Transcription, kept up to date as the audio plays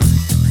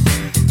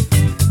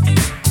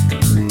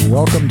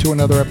Welcome to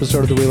another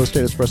episode of the Real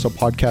Estate Espresso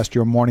Podcast,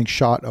 your morning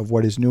shot of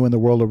what is new in the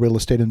world of real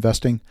estate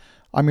investing.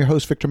 I'm your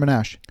host, Victor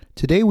Menashe.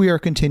 Today we are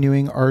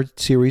continuing our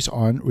series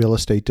on real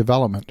estate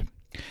development.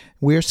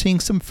 We are seeing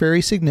some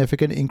very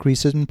significant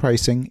increases in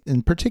pricing,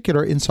 in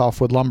particular in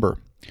softwood lumber.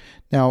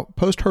 Now,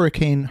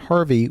 post-Hurricane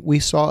Harvey, we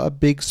saw a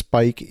big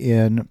spike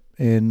in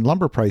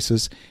lumber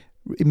prices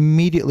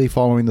immediately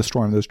following the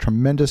storm. There's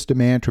tremendous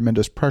demand,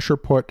 tremendous pressure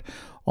put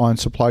on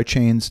supply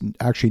chains,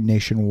 actually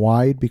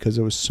nationwide, because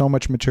there was so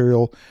much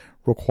material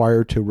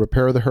required to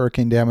repair the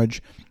hurricane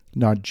damage,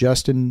 not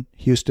just in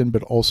Houston,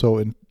 but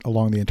also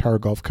along the entire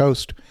Gulf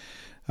Coast.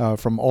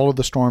 From all of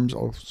the storms,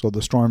 also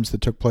the storms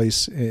that took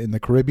place in the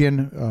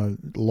Caribbean,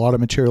 a lot of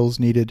materials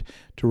needed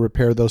to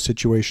repair those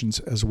situations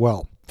as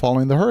well.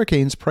 Following the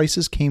hurricanes,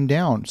 prices came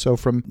down. So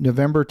from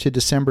November to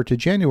December to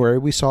January,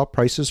 we saw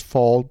prices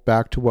fall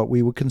back to what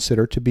we would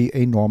consider to be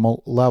a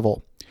normal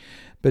level.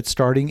 But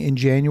starting in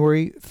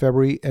January,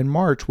 February, and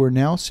March, we're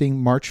now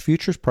seeing March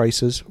futures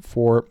prices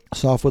for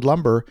softwood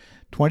lumber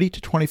 20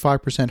 to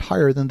 25%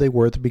 higher than they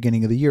were at the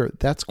beginning of the year.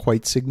 That's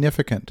quite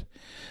significant.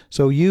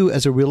 So you,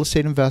 as a real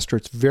estate investor,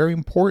 it's very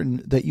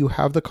important that you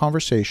have the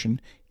conversation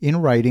in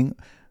writing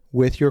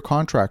with your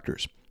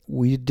contractors.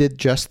 We did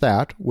just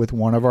that with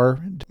one of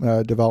our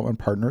development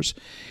partners,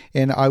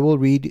 and I will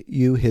read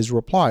you his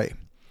reply.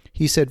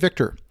 He said,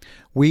 "Victor,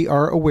 we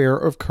are aware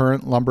of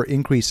current lumber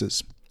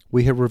increases.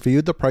 We have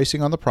reviewed the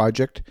pricing on the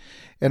project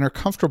and are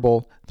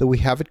comfortable that we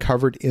have it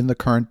covered in the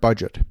current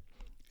budget.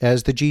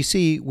 As the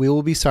GC, we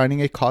will be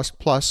signing a cost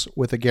plus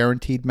with a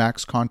guaranteed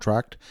max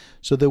contract,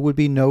 so there would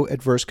be no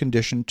adverse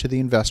condition to the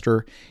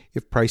investor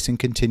if pricing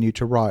continued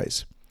to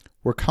rise.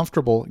 We're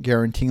comfortable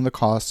guaranteeing the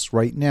costs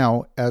right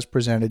now as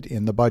presented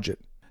in the budget."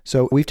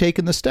 So we've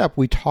taken the step.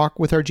 We talk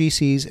with our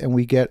GCs and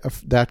we get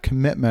that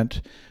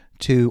commitment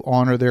to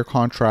honor their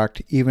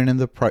contract even in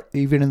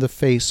the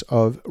face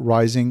of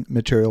rising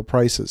material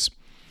prices.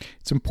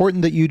 It's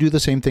important that you do the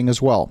same thing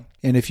as well.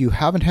 And if you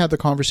haven't had the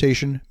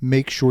conversation,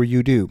 make sure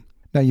you do.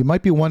 Now, you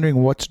might be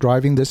wondering what's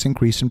driving this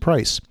increase in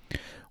price.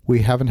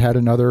 We haven't had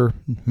another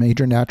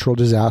major natural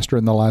disaster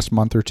in the last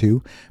month or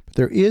two, but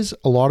there is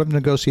a lot of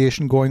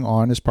negotiation going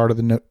on as part of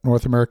the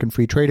North American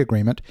Free Trade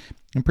Agreement.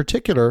 In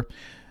particular,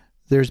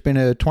 there's been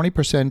a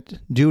 20%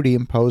 duty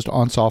imposed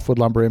on softwood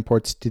lumber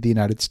imports to the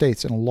United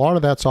States, and a lot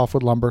of that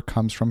softwood lumber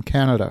comes from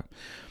Canada.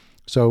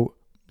 So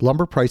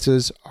lumber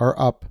prices are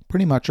up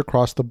pretty much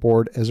across the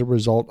board as a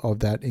result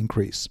of that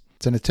increase.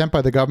 It's an attempt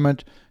by the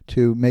government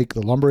to make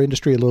the lumber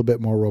industry a little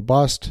bit more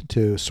robust,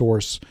 to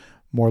source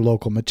more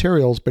local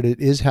materials, but it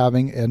is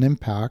having an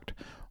impact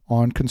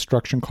on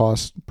construction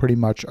costs pretty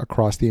much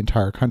across the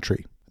entire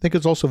country. I think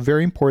it's also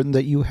very important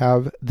that you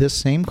have this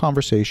same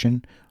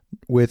conversation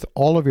with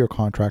all of your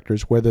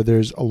contractors, whether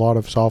there's a lot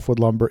of softwood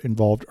lumber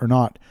involved or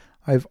not.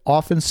 I've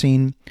often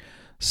seen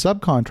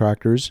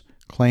subcontractors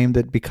claim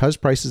that because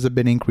prices have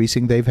been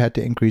increasing, they've had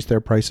to increase their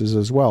prices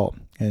as well.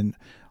 And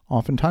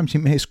oftentimes you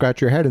may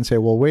scratch your head and say,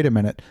 well, wait a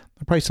minute,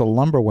 the price of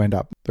lumber went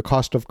up. The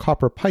cost of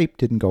copper pipe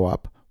didn't go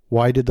up.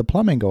 Why did the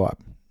plumbing go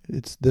up?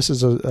 This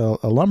is a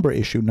lumber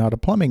issue, not a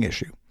plumbing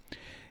issue.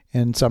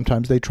 And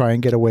sometimes they try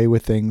and get away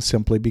with things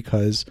simply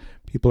because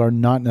people are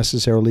not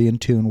necessarily in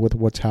tune with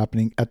what's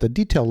happening at the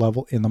detail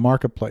level in the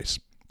marketplace.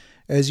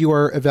 As you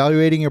are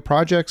evaluating your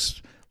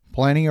projects,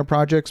 planning your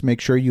projects,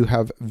 make sure you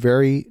have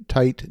very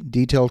tight,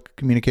 detailed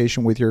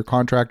communication with your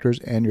contractors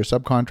and your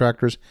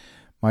subcontractors.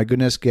 My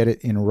goodness, get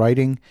it in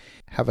writing.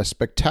 Have a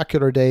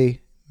spectacular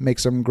day. Make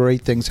some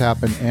great things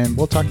happen, and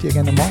we'll talk to you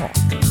again tomorrow.